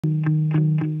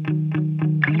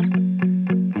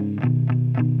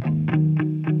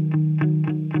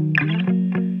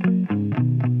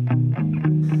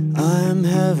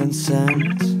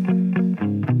consent.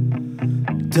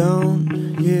 Don't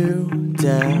you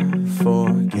dare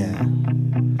forget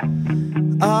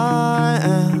I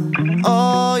am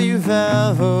all you've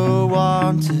ever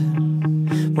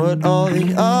wanted, what all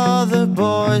the other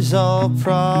boys all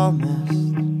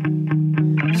promised.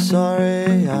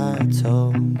 Sorry I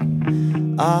told,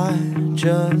 I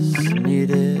just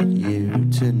needed you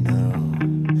to know.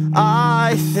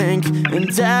 I think in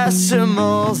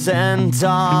decimals and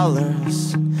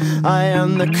dollars. I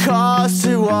am the cause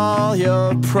to all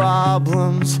your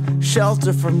problems.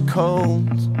 Shelter from cold,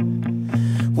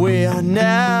 we are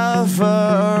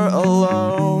never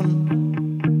alone.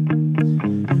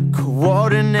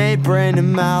 Coordinate brain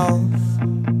and mouth,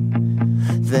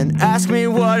 then ask me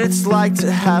what it's like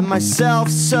to have myself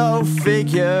so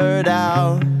figured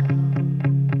out.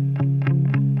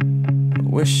 I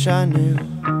wish I knew.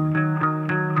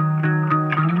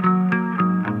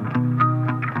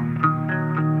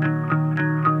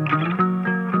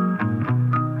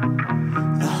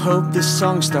 I hope this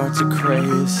song starts a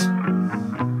craze,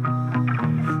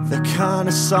 the kind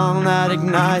of song that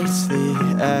ignites the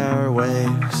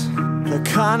airwaves, the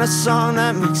kind of song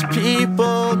that makes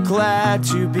people glad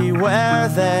to be where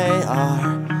they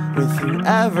are, with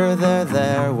whoever they're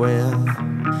there with.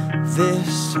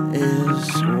 This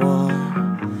is war.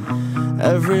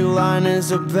 Every line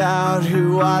is about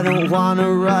who I don't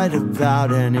wanna write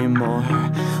about anymore.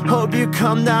 Hope you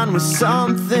come down with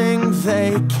something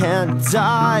they can't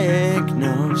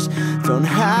diagnose, don't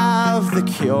have the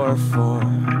cure for,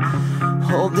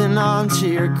 holding on to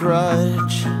your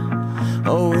grudge.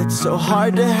 Oh, it's so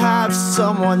hard to have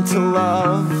someone to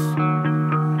love,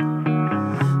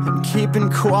 and keeping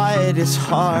quiet is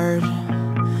hard,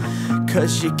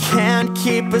 'cause you can't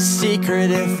keep a secret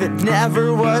if it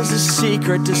never was a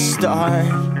secret to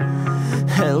start.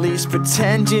 At least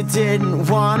pretend you didn't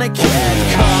wanna get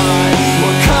caught.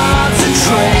 We're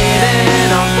concentrating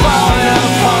on falling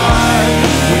apart.